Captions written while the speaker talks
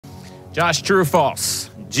Josh, true or false?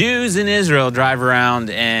 Jews in Israel drive around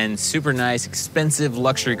in super nice, expensive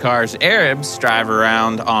luxury cars. Arabs drive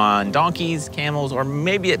around on donkeys, camels, or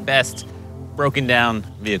maybe at best, broken down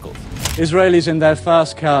vehicles. Israelis in their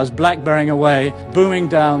fast cars blackberrying away, booming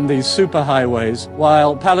down these superhighways,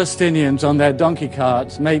 while Palestinians on their donkey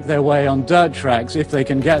carts make their way on dirt tracks if they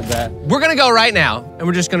can get there. We're gonna go right now, and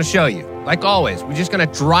we're just gonna show you. Like always, we're just gonna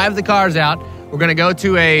drive the cars out. We're gonna go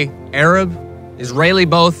to a Arab, Israeli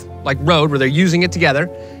both, like road where they're using it together,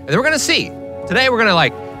 and then we're gonna see. Today we're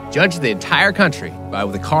gonna judge the entire country by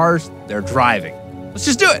the cars they're driving. Let's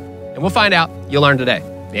just do it, and we'll find out. You'll learn today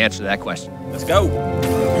the answer to that question. Let's go.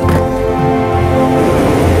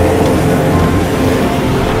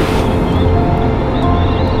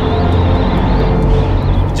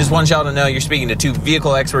 Just want y'all to know you're speaking to two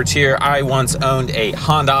vehicle experts here. I once owned a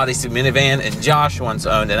Honda Odyssey minivan, and Josh once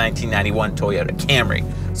owned a 1991 Toyota Camry.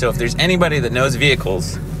 So if there's anybody that knows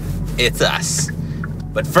vehicles, it's us.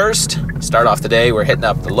 But first, start off the day, we're hitting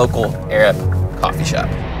up the local Arab coffee shop.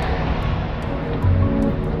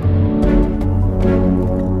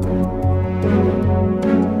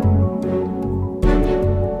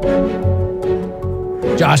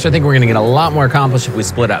 Josh, I think we're gonna get a lot more accomplished if we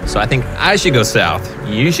split up. So I think I should go south,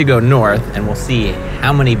 you should go north, and we'll see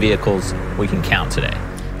how many vehicles we can count today.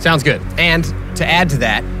 Sounds good. And to add to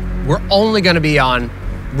that, we're only gonna be on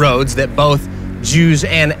roads that both Jews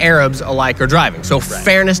and Arabs alike are driving. So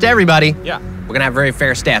fairness to everybody. Yeah. We're gonna have very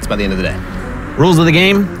fair stats by the end of the day. Rules of the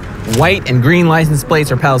game: white and green license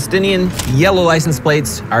plates are Palestinian, yellow license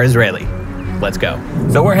plates are Israeli. Let's go.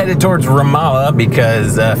 So we're headed towards Ramallah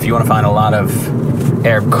because if you want to find a lot of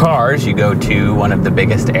Arab cars, you go to one of the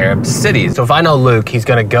biggest Arab cities. So if I know Luke, he's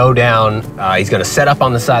gonna go down, he's gonna set up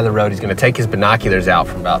on the side of the road, he's gonna take his binoculars out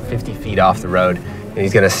from about 50 feet off the road, and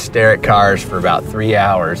he's gonna stare at cars for about 3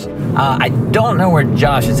 hours. I don't know where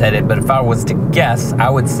Josh is headed, but if I was to guess, I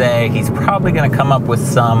would say he's probably gonna come up with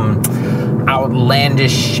some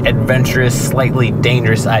outlandish, adventurous, slightly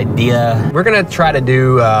dangerous idea. We're gonna try to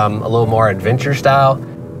do a little more adventure style.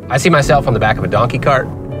 I see myself on the back of a donkey cart.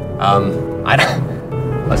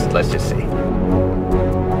 Let's just see.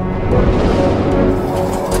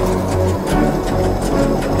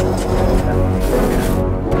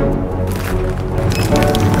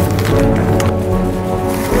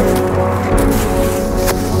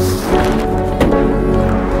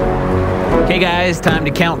 Okay guys, time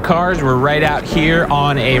to count cars. We're right out here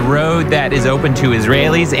on a road that is open to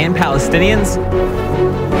Israelis and Palestinians.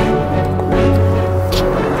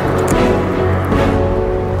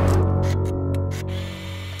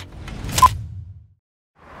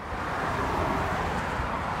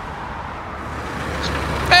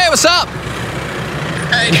 Hey, what's up?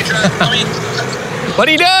 Hey, What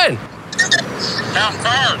are you doing? count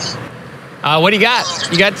cars. What do you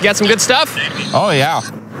got? You got some good stuff? Oh yeah.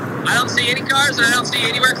 I don't see any cars, and I don't see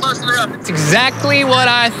anywhere close to the road. It's exactly what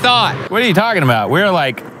I thought. What are you talking about? We're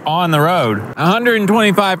like on the road.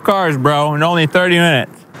 125 cars, bro, in only 30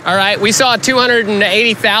 minutes. All right, we saw a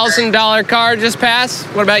 $280,000 car just pass.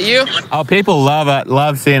 What about you? Oh, people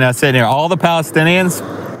love seeing us sitting here. All the Palestinians,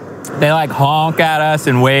 they like honk at us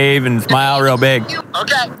and wave and smile real big. Okay,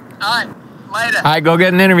 all right, later. All right, go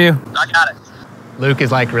get an interview. I got it. Luke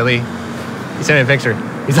is like really, he sent me a picture.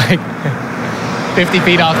 He's like 50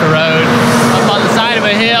 feet off the road, up on the side of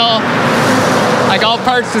a hill, like all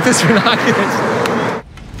perched with his binoculars.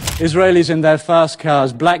 Israelis in their fast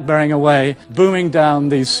cars blackberrying away, booming down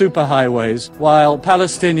these superhighways, while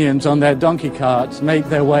Palestinians on their donkey carts make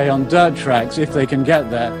their way on dirt tracks if they can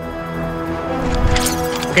get there.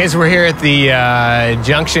 Okay, so we're here at the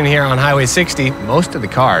junction here on Highway 60. Most of the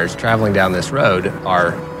cars traveling down this road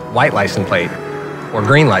are white license plate or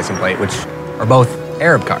green license plate, which are both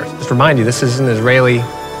Arab cars. Just to remind you, this is an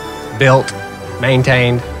Israeli-built,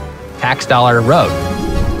 maintained, tax dollar road.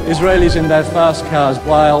 Israelis in their fast cars,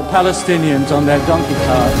 while Palestinians on their donkey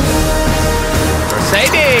carts.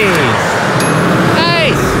 Mercedes!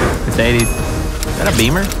 Nice! Mercedes. Is that a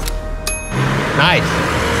Beamer? Nice.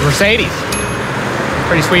 Mercedes.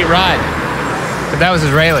 Pretty sweet ride. But that was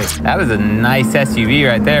Israeli. That was a nice SUV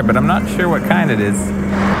right there, but I'm not sure what kind it is.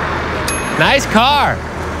 Nice car.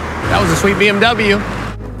 That was a sweet BMW.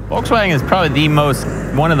 Volkswagen is probably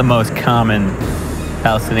one of the most common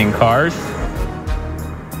Palestinian cars.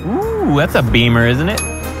 Ooh, that's a Beamer, isn't it?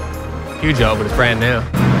 Huge O, but it's brand new.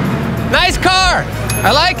 Nice car.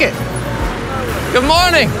 I like it. Good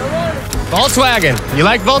morning. Volkswagen. You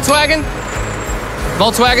like Volkswagen?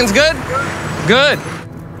 Volkswagen's good? Good.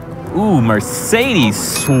 Ooh, Mercedes,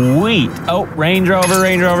 sweet. Oh, Range Rover,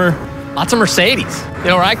 Range Rover. Lots of Mercedes. You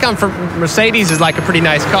know, where I come from, Mercedes is like a pretty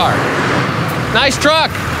nice car. Nice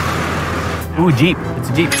truck. Ooh, Jeep. It's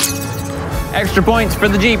a Jeep. Extra points for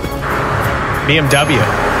the Jeep. BMW.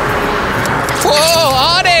 Whoa,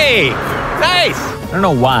 Audi! Nice! I don't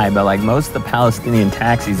know why, but like most of the Palestinian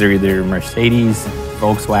taxis are either Mercedes,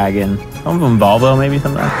 Volkswagen, some of them Volvo, maybe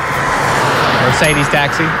sometimes. Mercedes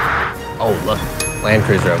taxi. Oh, look. Land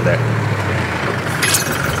Cruiser over there.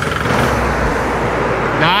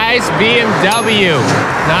 Nice BMW.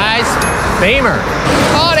 Nice Beamer.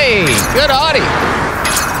 Audi. Good Audi.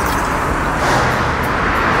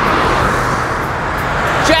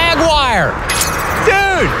 Jaguar.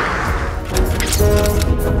 Dude.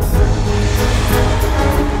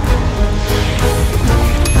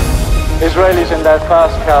 Israelis in their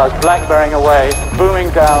fast cars blackberrying away,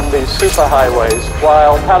 booming down these superhighways,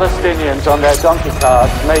 while Palestinians on their donkey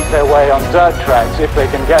carts make their way on dirt tracks if they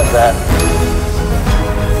can get there.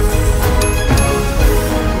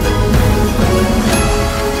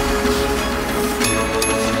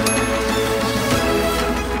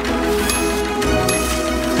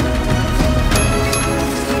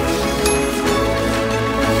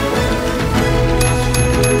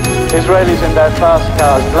 Israelis in their fast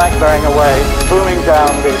cars blackberrying away, booming down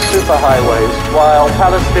these superhighways, while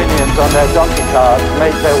Palestinians on their donkey carts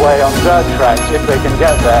make their way on dirt tracks if they can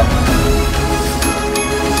get there.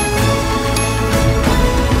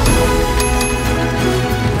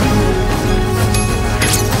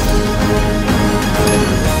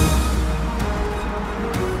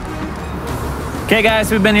 Okay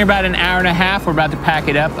guys, we've been here about an hour and a half. We're about to pack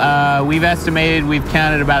it up. We've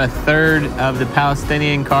counted about a third of the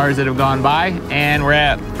Palestinian cars that have gone by, and we're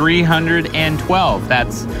at 312.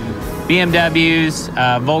 That's BMWs,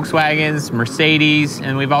 Volkswagens, Mercedes,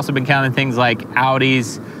 and we've also been counting things like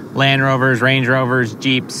Audis, Land Rovers, Range Rovers,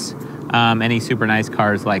 Jeeps, any super nice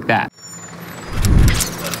cars like that.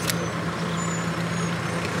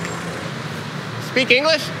 Speak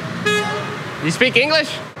English? You speak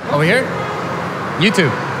English? Over here?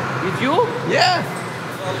 YouTube. YouTube? Yeah.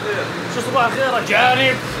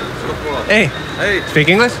 Hey. Hey. Speak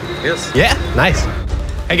English? Yes. Yeah, nice.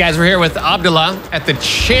 Hey guys, we're here with Abdullah at the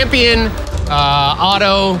Champion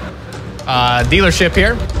Auto dealership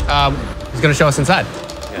here. He's gonna show us inside.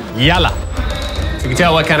 Yeah. Yalla. You can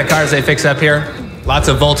tell what kind of cars they fix up here. Lots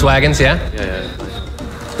of Volkswagens, yeah?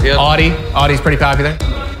 Yeah. Audi's pretty popular.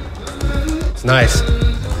 It's nice.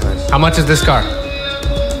 How much is this car?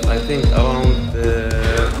 I think around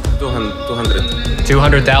 200.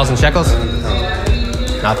 200,000 shekels?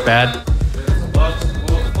 Not bad.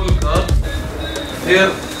 Full car. Here,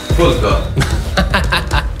 full car.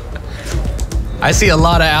 I see a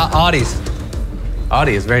lot of Audis.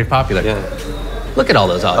 Audi is very popular. Yeah. Look at all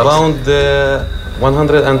those Audis. Around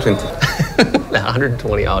 120.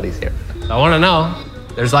 120 Audis here. I want to know,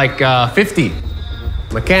 there's like 50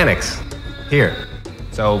 mechanics here.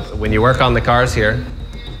 So when you work on the cars here,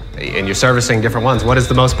 and you're servicing different ones, what is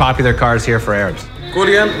the most popular cars here for Arabs?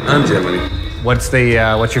 Korean and Germany. What's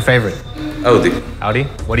your favorite? Audi. Audi?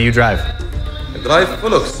 What do you drive? I drive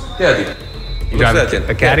Volks. Caddy. You drive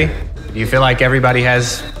a Caddy? Do you feel like everybody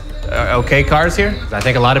has okay cars here? I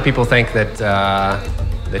think a lot of people think that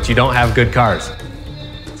that you don't have good cars.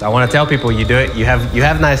 So I want to tell people you do it. You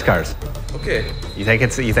have nice cars. Okay. You think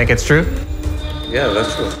it's true? Yeah,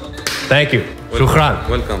 that's true. Thank you. Shukran.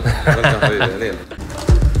 Welcome. Welcome.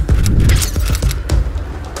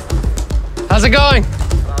 How's it going?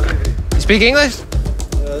 You speak English?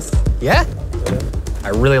 Yes. Yeah? I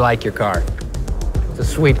really like your car. It's a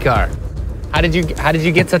sweet car. How did you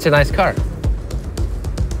get such a nice car?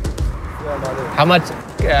 How much?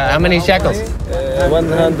 How many shekels?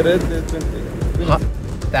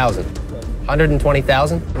 120.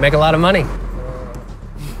 120,000. You make a lot of money.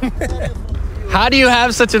 How do you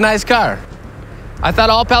have such a nice car? I thought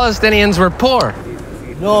all Palestinians were poor.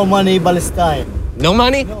 No money, Palestine. No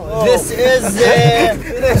money? No. This is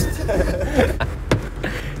finished.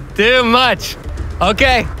 Too much.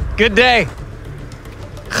 Okay, good day.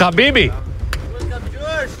 Habibi. Welcome,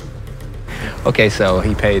 George. Okay, so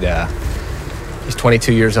he paid, he's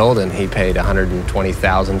 22 years old and he paid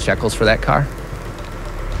 120,000 shekels for that car.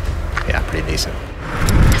 Yeah, pretty decent.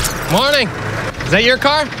 Morning. Is that your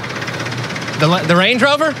car? The Range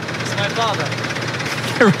Rover? It's my father.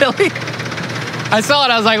 Really? I saw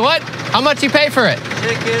it, I was like, what? How much you pay for it?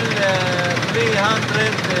 Shekel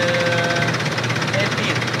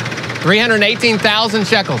 318. 318,000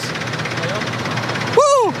 shekels.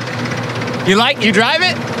 Woo! You drive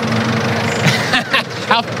it?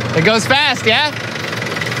 It goes fast, yeah?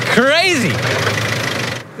 Crazy.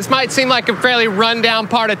 This might seem like a fairly rundown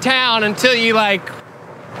part of town until you like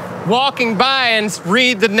walking by and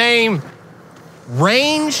read the name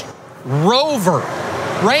Range Rover.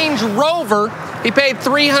 Range Rover. He paid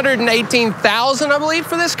 $318,000, I believe,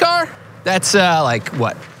 for this car. That's like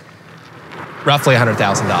what? Roughly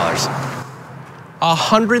 $100,000. A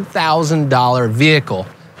 $100,000 vehicle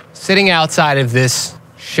sitting outside of this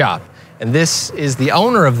shop. And this is the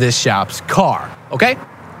owner of this shop's car, okay?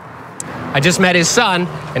 I just met his son,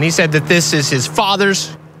 and he said that this is his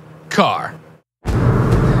father's car. So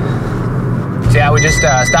yeah, we just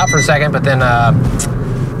stopped for a second, but then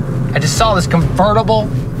I just saw this convertible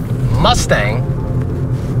Mustang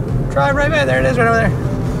drive right by there. It is right over there.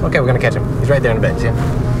 Okay, we're gonna catch him. He's right there in the bed, see him?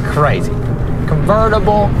 Crazy.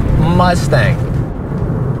 Convertible Mustang.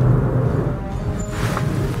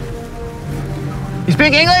 You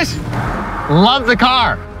speak English? Love the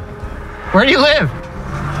car. Where do you live?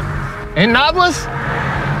 In Nablus?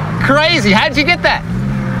 Crazy. How did you get that?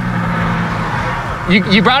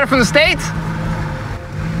 You brought it from the States?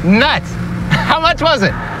 Nuts. How much was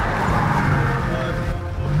it?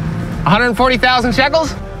 140,000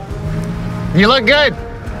 shekels? You look good.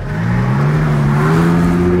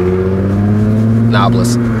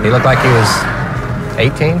 Nablus. He looked like he was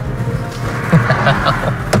 18.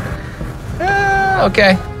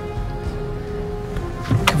 Okay.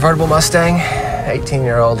 Convertible Mustang,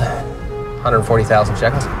 18-year-old, 140,000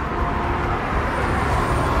 shekels.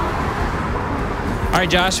 All right,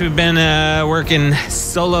 Josh, we've been working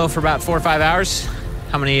solo for about 4 or 5 hours.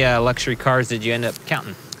 How many luxury cars did you end up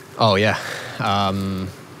counting? Oh, yeah.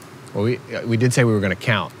 Well, we did say we were going to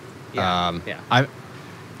count. Yeah.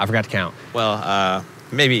 I forgot to count. Well,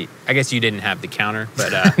 maybe, I guess you didn't have the counter,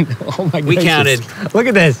 but Oh my we gracious. counted Look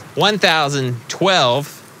at this.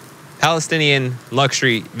 1,012 Palestinian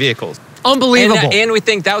luxury vehicles. Unbelievable. And we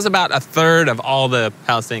think that was about a third of all the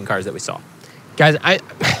Palestinian cars that we saw. Guys,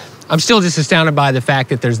 I'm still just astounded by the fact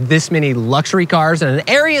that there's this many luxury cars in an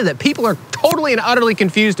area that people are totally and utterly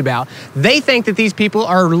confused about. They think that these people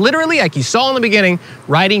are literally, like you saw in the beginning,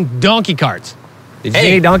 riding donkey carts. Did you see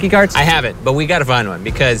any donkey carts? I haven't, but we got to find one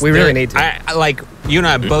because we really need to. Like, you and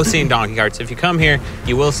I have both seen donkey carts. If you come here,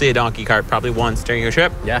 you will see a donkey cart probably once during your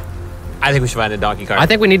trip. Yeah. I think we should find a donkey cart. I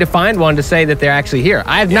think we need to find one to say that they're actually here.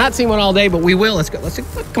 I have not seen one all day, but we will. Let's go.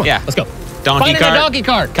 Come on. Yeah. Let's go. Donkey Finding cart. a donkey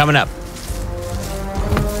cart. Coming up.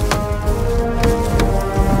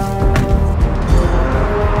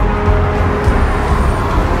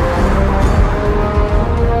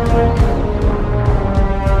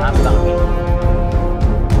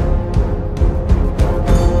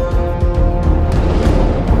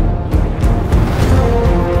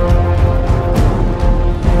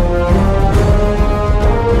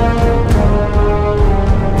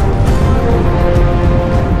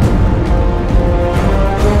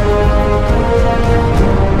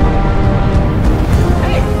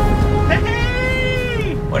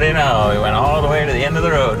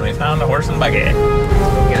 Horse and buggy.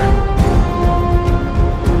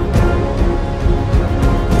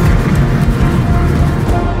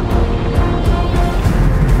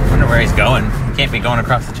 Wonder where he's going. He can't be going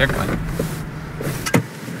across the checkpoint.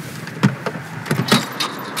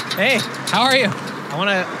 Hey, how are you?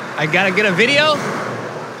 I gotta get a video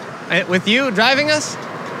with you driving us.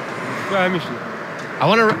 I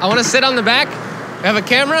wanna sit on the back. I have a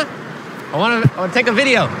camera. I wanna take a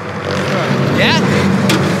video. Yeah?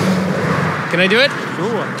 Can I do it?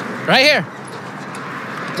 Sure. Right here.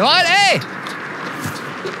 What? Hey!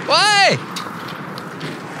 Why?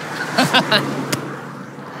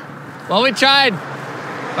 Well, we tried,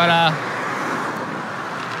 but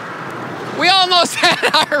we almost had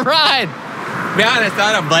our ride. To be honest,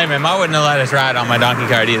 I don't blame him. I wouldn't have let us ride on my donkey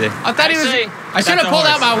cart either. I thought I should have pulled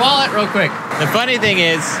out my wallet real quick. The funny thing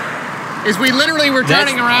is we literally were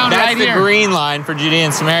turning around right here. That's the green line for Judea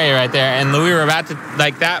and Samaria right there. And we were about to,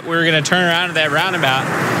 like that, we were going to turn around at that roundabout.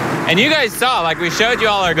 And you guys saw, like we showed you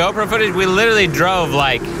all our GoPro footage, we literally drove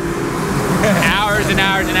like hours and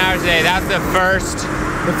hours and hours a day. That's the first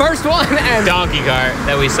one and donkey cart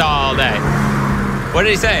that we saw all day. What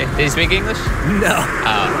did he say? Did he speak English? No.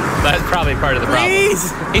 That's probably part of the problem.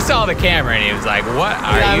 Please. He saw the camera and he was like, what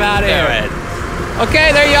are you doing?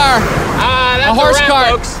 Okay, there you are. That's a horse wrap, cart.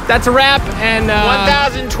 Folks. That's a wrap. And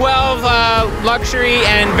 1,012 luxury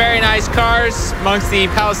and very nice cars amongst the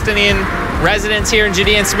Palestinian residents here in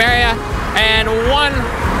Judea and Samaria, and one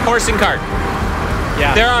horse and cart.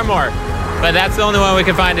 Yeah. There are more, but that's the only one we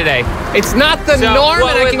can find today. It's not the norm,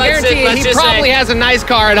 and I can guarantee you he probably has a nice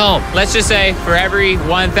car at home. Let's just say for every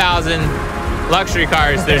 1,000 luxury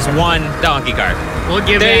cars, there's one donkey cart. We'll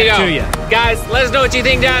give that to you. Guys, let us know what you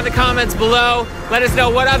think down in the comments below. Let us know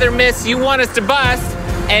what other myths you want us to bust.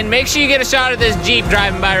 And make sure you get a shot of this Jeep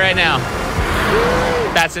driving by right now.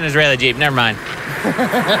 That's an Israeli Jeep. Never mind.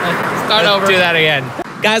 Start over. Let's do that again.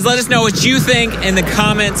 Guys, let us know what you think in the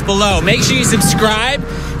comments below. Make sure you subscribe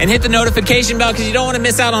and hit the notification bell because you don't want to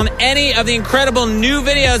miss out on any of the incredible new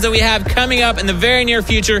videos that we have coming up in the very near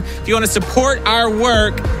future. If you want to support our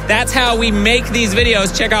work, that's how we make these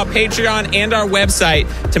videos. Check out Patreon and our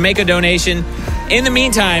website to make a donation. In the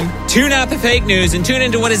meantime, tune out the fake news and tune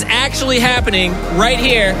into what is actually happening right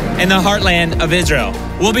here in the heartland of Israel.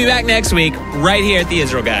 We'll be back next week right here at the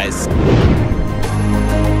Israel Guys.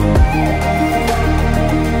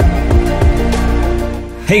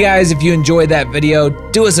 Hey guys, if you enjoyed that video,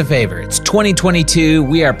 do us a favor. It's 2022.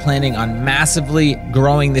 We are planning on massively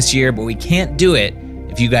growing this year, but we can't do it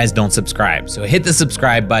if you guys don't subscribe. So hit the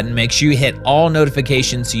subscribe button. Make sure you hit all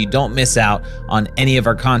notifications so you don't miss out on any of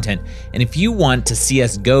our content. And if you want to see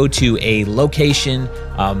us go to a location,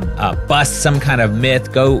 bust some kind of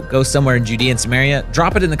myth, go somewhere in Judea and Samaria,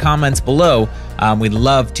 drop it in the comments below. We'd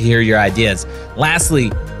love to hear your ideas. Lastly,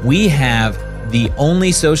 we have the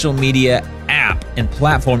only social media app and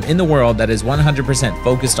platform in the world that is 100%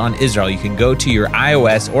 focused on Israel. You can go to your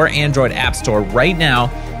iOS or Android app store right now,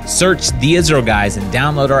 search The Israel Guys, and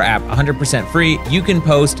download our app 100% free. You can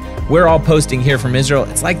post. We're all posting here from Israel.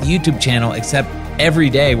 It's like the YouTube channel, except every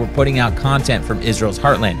day we're putting out content from Israel's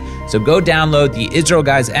heartland. So go download the Israel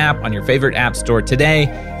Guys app on your favorite app store today.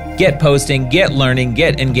 Get posting, get learning,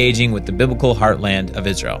 get engaging with the biblical heartland of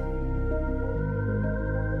Israel.